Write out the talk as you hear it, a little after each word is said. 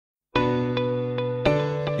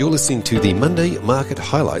You're listening to the Monday Market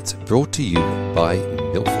Highlights brought to you by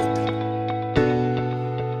Milford.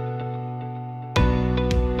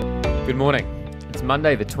 Good morning. It's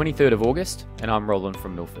Monday the 23rd of August and I'm Roland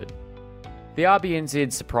from Milford. The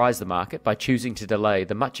RBNZ surprised the market by choosing to delay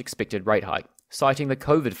the much expected rate hike, citing the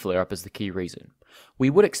COVID flare-up as the key reason. We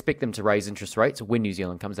would expect them to raise interest rates when New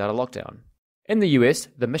Zealand comes out of lockdown. In the US,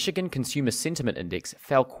 the Michigan Consumer Sentiment Index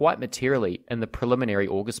fell quite materially in the preliminary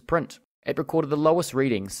August print. It recorded the lowest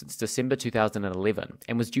reading since December 2011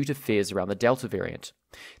 and was due to fears around the Delta variant.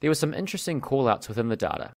 There were some interesting call-outs within the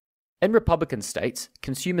data. In Republican states,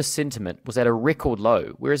 consumer sentiment was at a record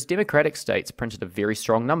low, whereas Democratic states printed a very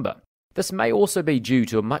strong number. This may also be due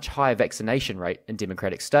to a much higher vaccination rate in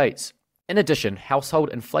Democratic states. In addition,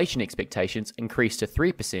 household inflation expectations increased to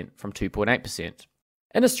 3% from 2.8%.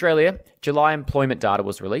 In Australia, July employment data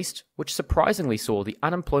was released, which surprisingly saw the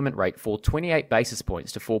unemployment rate fall 28 basis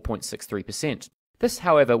points to 4.63%. This,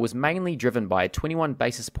 however, was mainly driven by a 21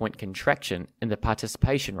 basis point contraction in the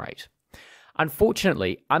participation rate.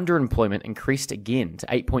 Unfortunately, underemployment increased again to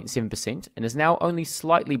 8.7% and is now only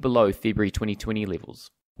slightly below February 2020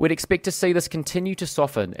 levels. We'd expect to see this continue to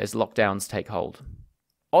soften as lockdowns take hold.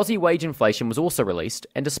 Aussie wage inflation was also released,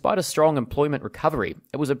 and despite a strong employment recovery,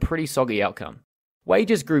 it was a pretty soggy outcome.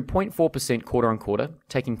 Wages grew 0.4% quarter-on-quarter,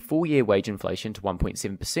 taking full-year wage inflation to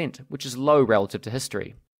 1.7%, which is low relative to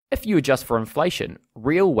history. If you adjust for inflation,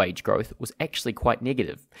 real wage growth was actually quite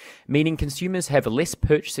negative, meaning consumers have less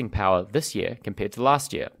purchasing power this year compared to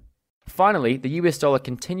last year. Finally, the US dollar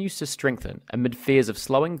continues to strengthen amid fears of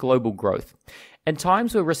slowing global growth. In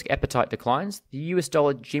times where risk appetite declines, the US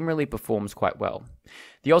dollar generally performs quite well.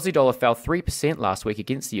 The Aussie dollar fell 3% last week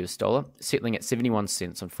against the US dollar, settling at 71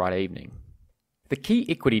 cents on Friday evening. The key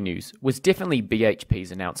equity news was definitely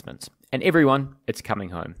BHP's announcement, and everyone, it's coming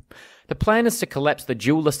home. The plan is to collapse the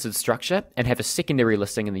dual-listed structure and have a secondary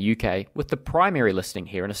listing in the UK with the primary listing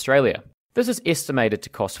here in Australia. This is estimated to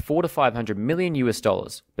cost 400 to 500 million US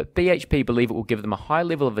dollars, but BHP believe it will give them a high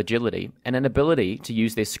level of agility and an ability to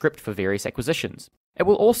use their script for various acquisitions. It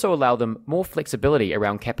will also allow them more flexibility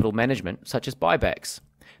around capital management, such as buybacks.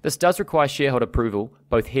 This does require shareholder approval,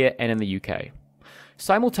 both here and in the UK.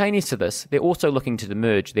 Simultaneous to this, they're also looking to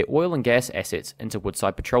merge their oil and gas assets into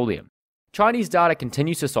Woodside Petroleum. Chinese data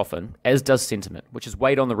continues to soften, as does sentiment, which has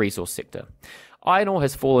weighed on the resource sector. Iron ore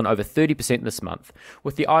has fallen over 30% this month,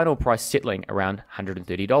 with the iron ore price settling around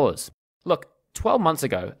 $130. Look, 12 months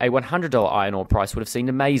ago, a $100 iron ore price would have seemed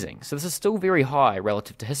amazing, so this is still very high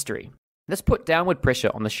relative to history. This put downward pressure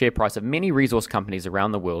on the share price of many resource companies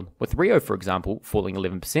around the world, with Rio, for example, falling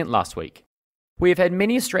 11% last week. We have had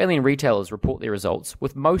many Australian retailers report their results,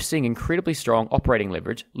 with most seeing incredibly strong operating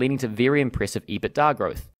leverage, leading to very impressive EBITDA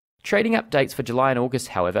growth. Trading updates for July and August,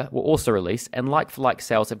 however, were also released, and like-for-like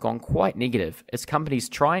sales have gone quite negative as companies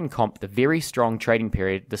try and comp the very strong trading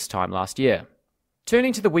period this time last year.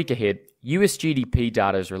 Turning to the week ahead, US GDP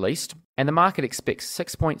data is released, and the market expects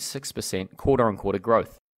 6.6% quarter-on-quarter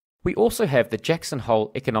growth. We also have the Jackson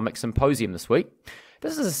Hole Economic Symposium this week.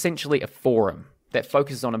 This is essentially a forum that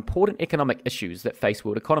focuses on important economic issues that face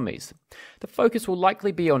world economies. The focus will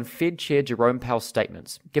likely be on Fed Chair Jerome Powell's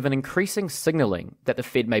statements, given increasing signalling that the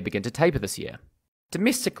Fed may begin to taper this year.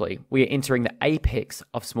 Domestically, we are entering the apex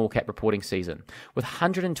of small cap reporting season, with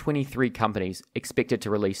 123 companies expected to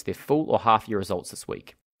release their full or half-year results this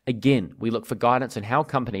week. Again, we look for guidance on how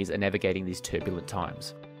companies are navigating these turbulent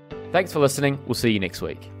times. Thanks for listening. We'll see you next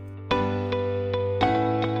week.